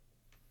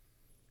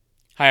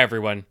Hi,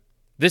 everyone.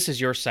 This is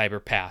Your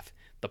Cyber Path,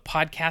 the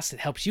podcast that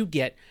helps you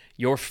get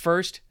your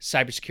first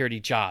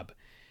cybersecurity job.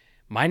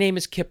 My name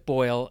is Kip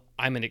Boyle.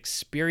 I'm an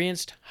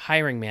experienced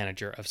hiring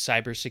manager of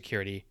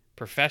cybersecurity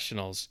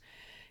professionals.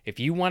 If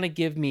you want to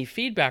give me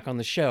feedback on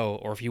the show,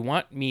 or if you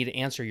want me to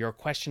answer your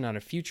question on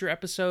a future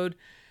episode,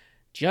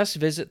 just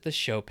visit the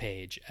show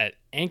page at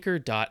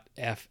anchor.fm/your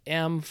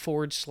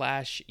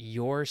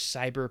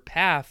cyber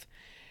path.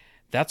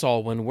 That's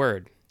all one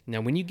word. Now,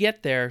 when you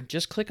get there,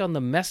 just click on the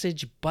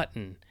message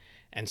button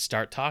and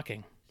start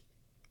talking.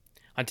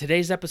 On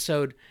today's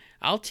episode,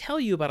 I'll tell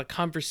you about a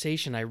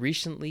conversation I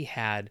recently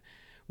had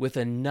with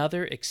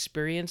another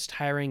experienced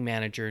hiring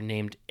manager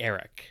named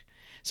Eric.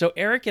 So,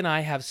 Eric and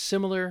I have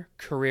similar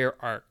career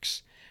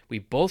arcs. We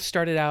both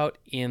started out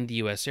in the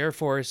U.S. Air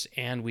Force,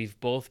 and we've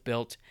both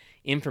built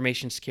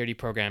information security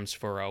programs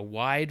for a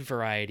wide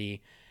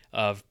variety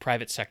of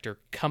private sector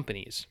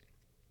companies.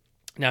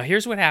 Now,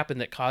 here's what happened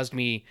that caused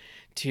me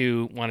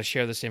to want to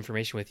share this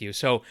information with you.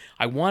 So,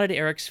 I wanted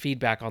Eric's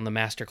feedback on the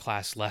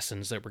masterclass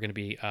lessons that we're going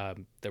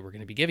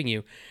to be giving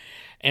you,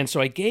 and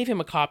so I gave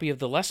him a copy of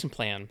the lesson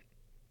plan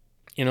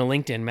in a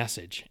LinkedIn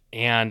message.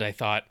 And I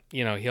thought,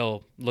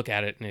 he'll look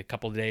at it in a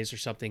couple of days or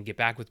something, get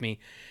back with me.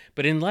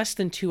 But in less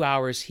than 2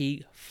 hours,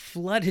 he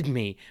flooded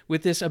me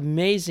with this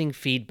amazing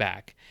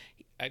feedback.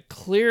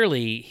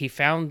 Clearly, he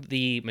found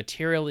the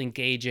material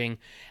engaging,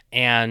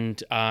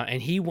 and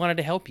he wanted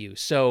to help you.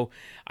 So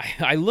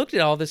I looked at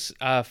all this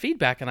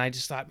feedback, and I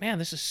just thought, man,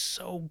 this is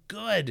so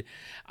good.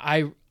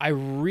 I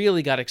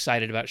really got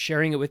excited about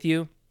sharing it with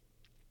you,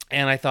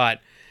 and I thought,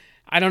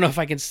 I don't know if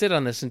I can sit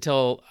on this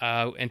until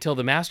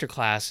the master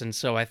class. And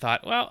so I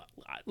thought, well,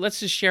 let's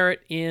just share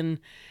it in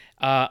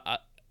an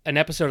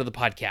episode of the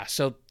podcast.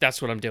 So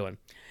that's what I'm doing.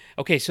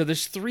 Okay, so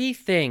there's three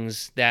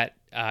things that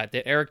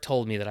Eric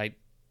told me that I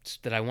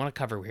want to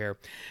cover here.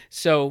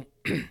 So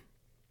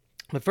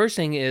the first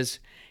thing is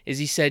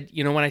he said,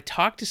 when I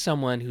talk to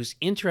someone who's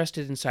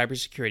interested in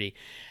cybersecurity,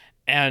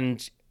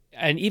 and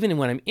even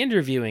when I'm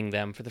interviewing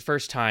them for the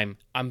first time,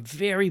 I'm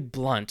very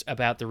blunt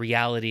about the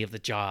reality of the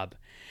job.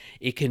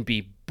 It can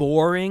be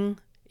boring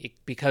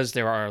because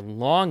there are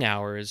long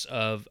hours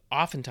of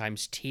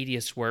oftentimes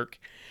tedious work.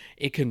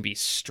 It can be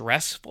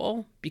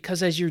stressful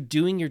because as you're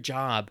doing your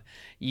job,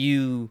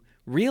 you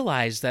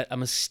realize that a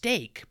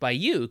mistake by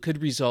you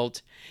could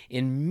result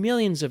in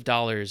millions of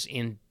dollars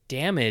in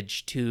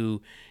damage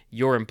to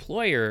your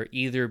employer,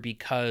 either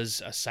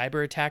because a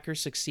cyber attacker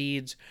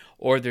succeeds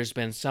or there's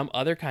been some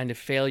other kind of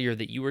failure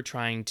that you were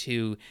trying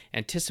to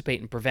anticipate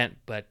and prevent,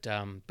 but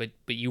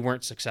you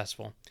weren't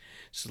successful.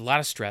 So a lot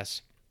of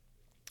stress.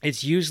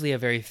 It's usually a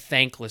very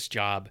thankless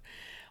job.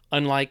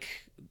 Unlike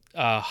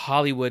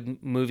Hollywood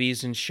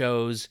movies and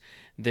shows,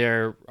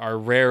 there are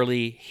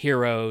rarely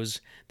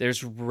heroes.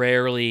 There's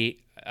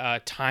rarely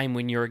time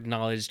when you're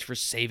acknowledged for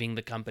saving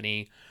the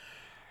company.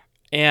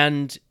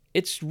 And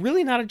it's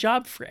really not a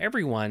job for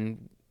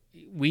everyone.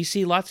 We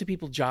see lots of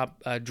people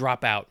drop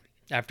out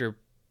after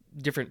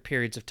different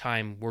periods of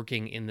time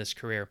working in this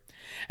career.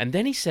 And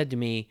then he said to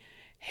me,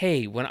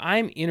 hey, when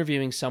I'm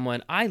interviewing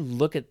someone, I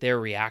look at their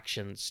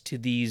reactions to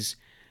these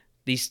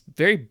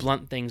very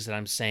blunt things that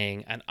I'm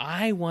saying, and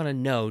I want to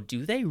know,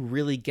 do they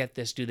really get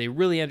this? Do they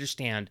really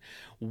understand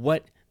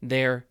what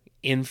they're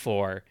in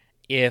for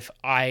if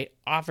I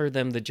offer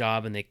them the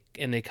job and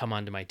they come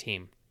onto my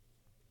team?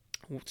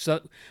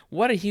 So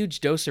what a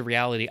huge dose of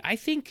reality. I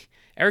think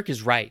Eric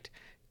is right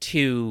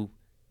to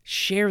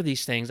share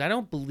these things. I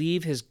don't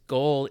believe his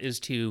goal is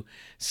to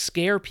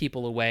scare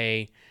people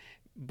away,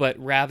 but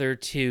rather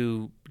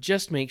to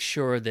just make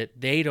sure that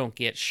they don't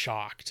get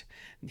shocked.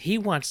 He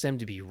wants them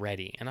to be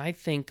ready, and I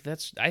think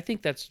that's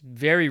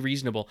very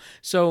reasonable.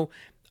 So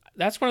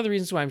that's one of the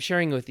reasons why I'm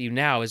sharing it with you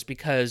now, is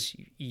because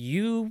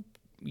you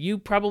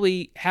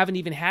probably haven't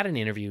even had an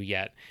interview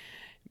yet.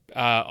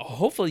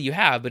 Hopefully you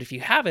have, but if you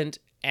haven't,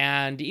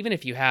 and even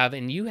if you have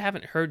and you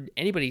haven't heard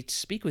anybody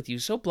speak with you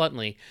so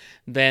bluntly,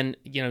 then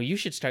you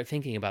should start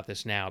thinking about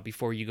this now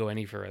before you go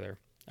any further.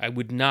 I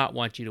would not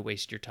want you to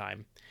waste your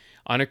time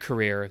on a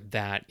career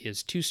that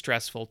is too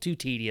stressful, too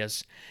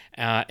tedious,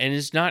 and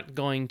is not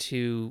going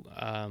to,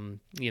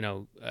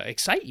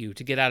 excite you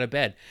to get out of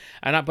bed.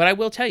 But I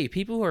will tell you,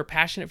 people who are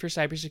passionate for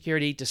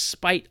cybersecurity,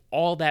 despite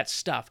all that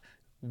stuff,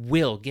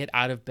 will get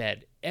out of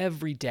bed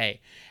every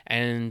day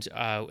and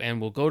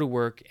will go to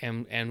work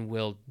and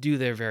will do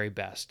their very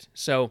best.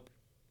 So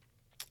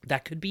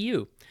that could be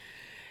you.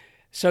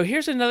 So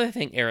here's another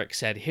thing Eric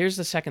said. Here's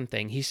the second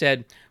thing. He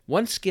said,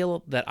 one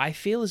skill that I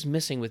feel is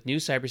missing with new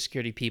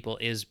cybersecurity people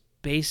is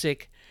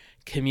basic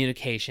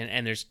communication.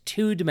 And there's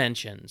two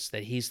dimensions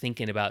that he's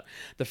thinking about.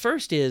 The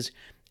first is,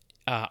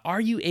 are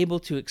you able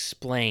to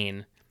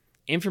explain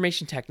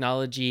information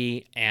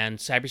technology and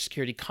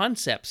cybersecurity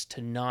concepts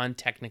to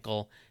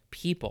non-technical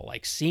people,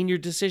 like senior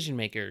decision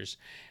makers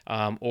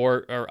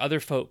or other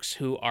folks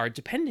who are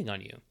depending on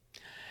you?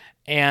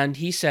 And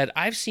he said,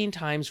 I've seen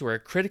times where a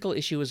critical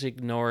issue was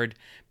ignored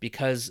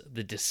because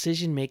the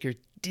decision maker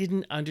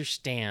didn't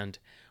understand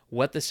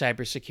what the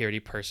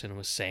cybersecurity person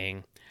was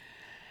saying.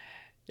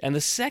 And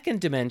the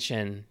second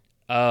dimension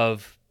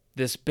of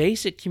this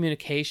basic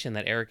communication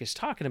that Eric is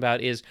talking about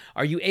is,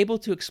 are you able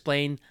to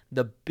explain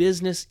the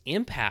business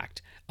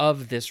impact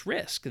of this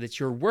risk that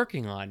you're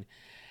working on?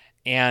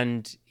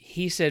 And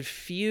he said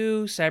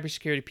few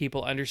cybersecurity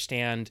people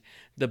understand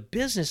the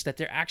business that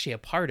they're actually a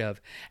part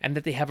of, and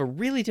that they have a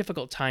really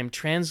difficult time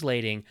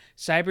translating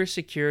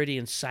cybersecurity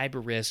and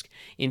cyber risk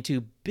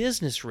into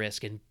business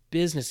risk and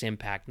business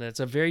impact. And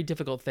that's a very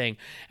difficult thing.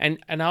 And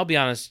I'll be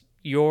honest,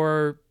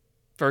 your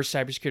first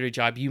cybersecurity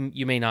job,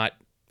 you may not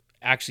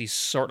actually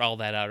sort all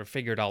that out or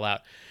figure it all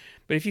out.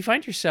 But if you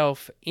find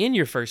yourself in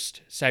your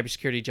first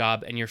cybersecurity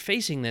job and you're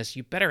facing this,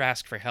 you better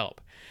ask for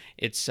help.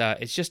 It's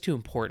just too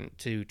important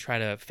to try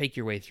to fake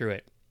your way through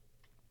it.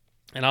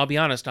 And I'll be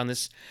honest, on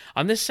this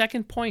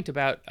second point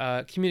about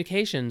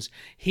communications,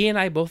 he and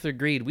I both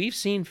agreed. We've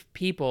seen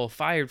people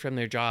fired from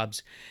their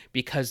jobs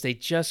because they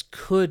just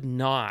could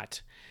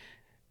not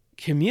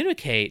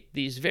communicate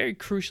these very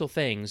crucial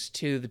things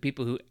to the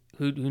people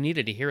who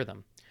needed to hear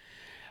them.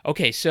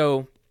 Okay,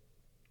 so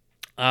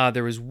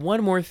there was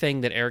one more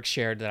thing that Eric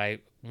shared that I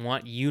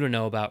want you to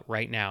know about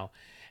right now.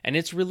 And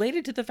it's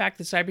related to the fact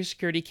that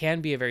cybersecurity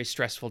can be a very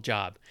stressful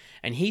job.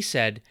 And he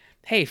said,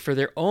 hey, for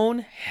their own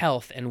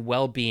health and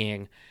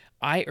well-being,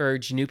 I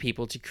urge new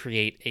people to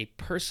create a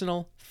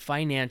personal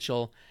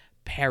financial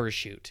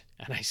parachute.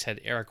 And I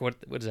said, Eric,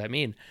 what does that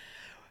mean?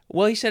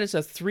 Well, he said it's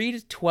a 3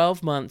 to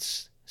 12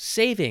 months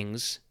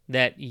savings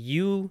that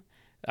you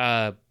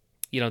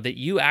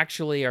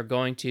actually are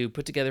going to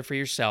put together for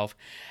yourself.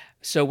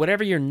 So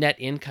whatever your net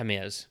income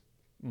is,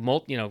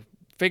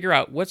 figure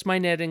out what's my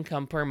net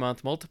income per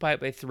month, multiply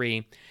it by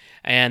 3,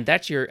 and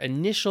that's your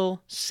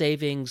initial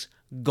savings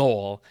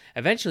goal.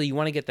 Eventually, you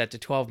want to get that to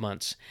 12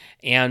 months.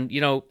 And,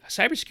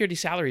 cybersecurity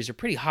salaries are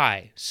pretty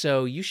high,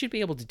 so you should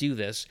be able to do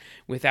this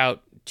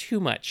without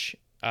too much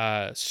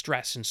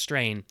stress and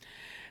strain.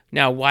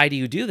 Now, why do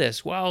you do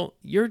this? Well,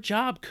 your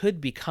job could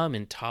become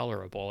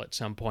intolerable at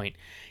some point,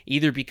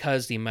 either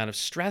because the amount of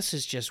stress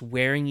is just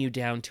wearing you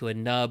down to a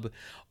nub,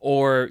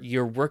 or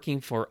you're working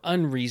for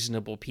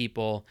unreasonable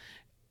people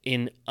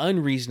in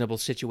unreasonable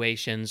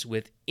situations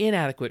with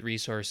inadequate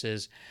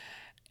resources.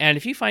 And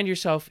if you find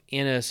yourself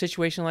in a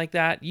situation like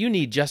that, you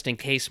need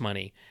just-in-case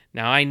money.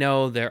 Now, I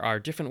know there are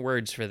different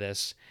words for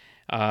this,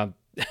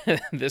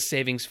 this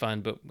savings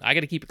fund, but I got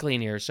to keep it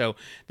clean here. So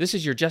this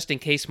is your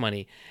just-in-case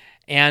money.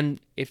 And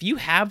if you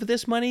have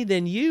this money,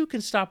 then you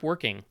can stop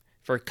working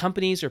for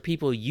companies or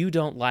people you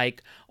don't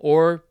like,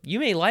 or you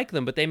may like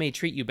them, but they may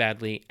treat you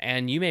badly,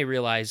 and you may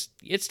realize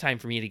it's time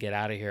for me to get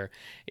out of here.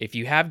 If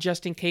you have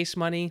just-in-case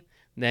money,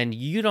 then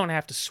you don't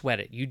have to sweat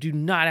it. You do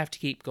not have to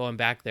keep going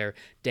back there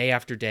day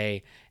after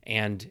day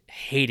and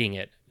hating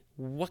it.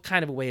 What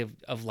kind of a way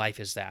of life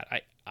is that?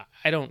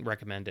 I don't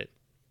recommend it.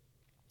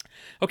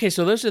 Okay,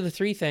 so those are the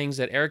 3 things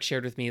that Eric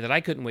shared with me that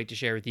I couldn't wait to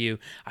share with you.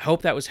 I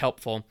hope that was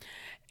helpful.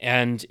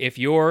 And if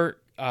you're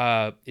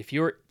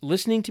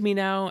listening to me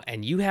now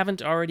and you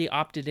haven't already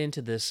opted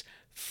into this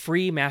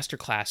free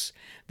masterclass,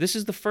 this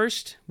is the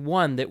first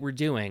one that we're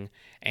doing,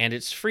 and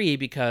it's free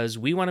because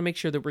we want to make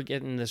sure that we're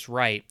getting this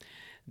right.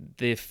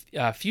 The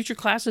future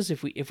classes,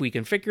 if we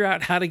can figure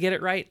out how to get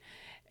it right,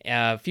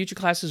 future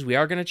classes we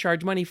are going to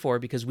charge money for,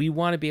 because we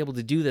want to be able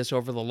to do this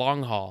over the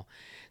long haul.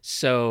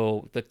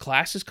 So the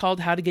class is called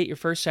How to Get Your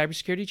First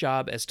Cybersecurity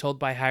Job as Told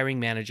by Hiring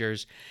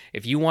Managers.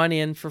 If you want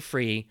in for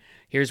free,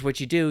 here's what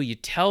you do. You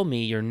tell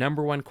me your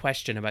number one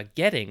question about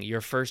getting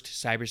your first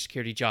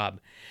cybersecurity job.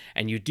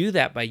 And you do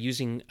that by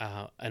using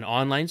an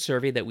online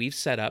survey that we've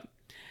set up.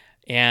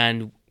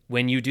 And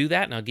when you do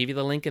that, and I'll give you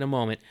the link in a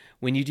moment,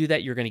 when you do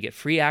that, you're going to get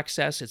free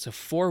access. It's a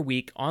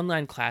 4-week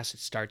online class.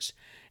 It starts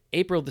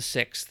April the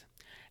 6th.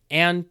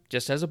 And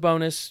just as a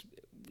bonus,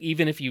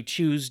 even if you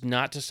choose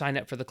not to sign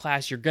up for the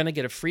class, you're going to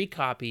get a free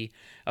copy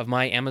of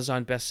my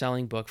Amazon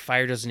best-selling book,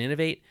 Fire Doesn't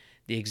Innovate,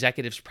 The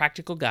Executive's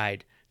Practical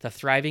Guide to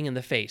Thriving in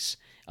the Face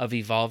of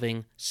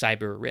Evolving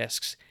Cyber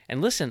Risks. And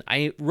listen,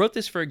 I wrote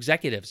this for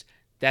executives,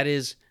 that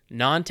is,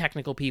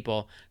 non-technical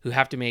people who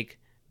have to make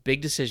big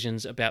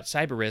decisions about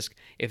cyber risk.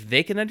 If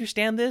they can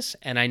understand this,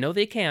 and I know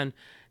they can,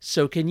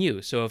 so can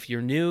you. So if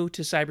you're new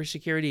to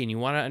cybersecurity and you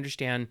want to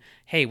understand,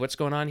 hey, what's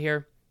going on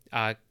here,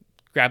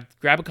 grab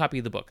a copy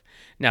of the book.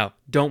 Now,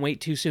 don't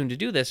wait too soon to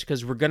do this,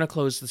 because we're going to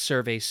close the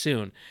survey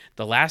soon.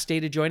 The last day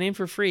to join in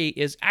for free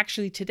is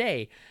actually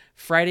today,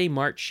 Friday,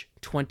 March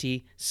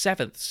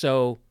 27th.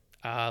 So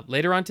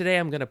later on today,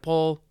 I'm going to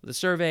pull the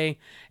survey,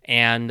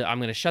 and I'm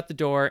going to shut the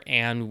door,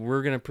 and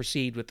we're going to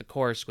proceed with the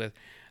course with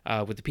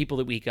the people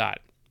that we got.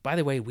 By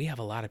the way, we have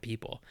a lot of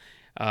people.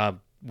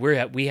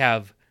 We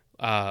have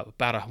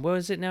about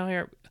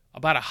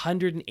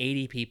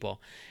 180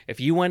 people. If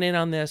you went in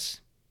on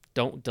this,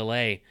 don't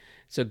delay.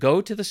 So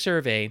go to the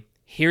survey.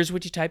 Here's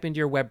what you type into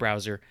your web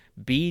browser: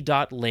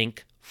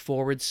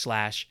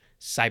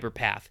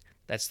 b.link/cyberpath.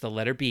 That's the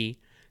letter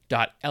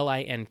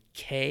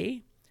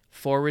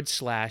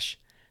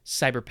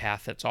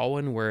b.link/cyberpath. That's all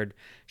one word.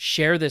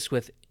 Share this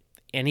with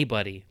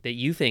anybody that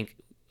you think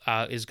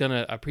is going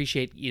to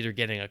appreciate either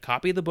getting a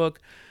copy of the book,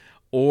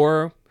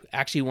 or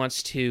actually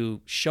wants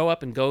to show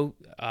up and go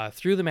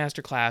through the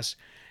masterclass.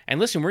 And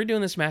listen, we're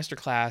doing this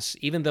masterclass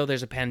even though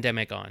there's a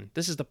pandemic on.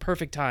 This is the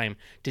perfect time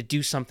to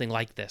do something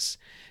like this,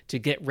 to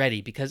get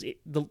ready, because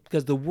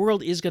the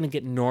world is going to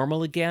get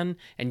normal again,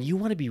 and you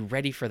want to be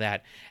ready for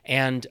that.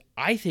 And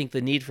I think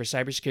the need for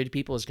cybersecurity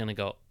people is going to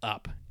go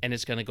up, and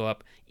it's going to go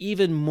up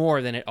even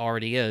more than it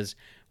already is.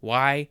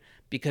 Why?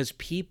 Because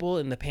people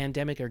in the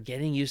pandemic are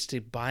getting used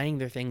to buying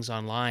their things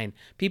online.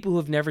 People who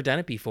have never done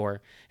it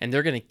before, and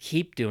they're going to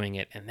keep doing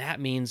it. And that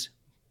means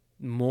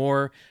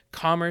more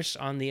commerce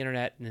on the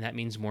internet, and that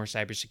means more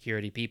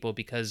cybersecurity people,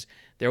 because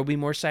there will be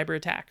more cyber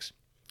attacks.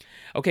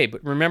 Okay,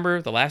 but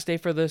remember, the last day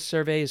for the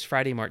survey is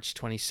Friday, March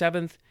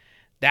 27th.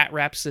 That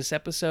wraps this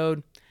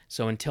episode.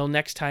 So until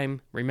next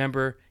time,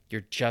 remember,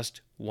 you're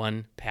just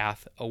one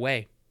path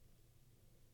away.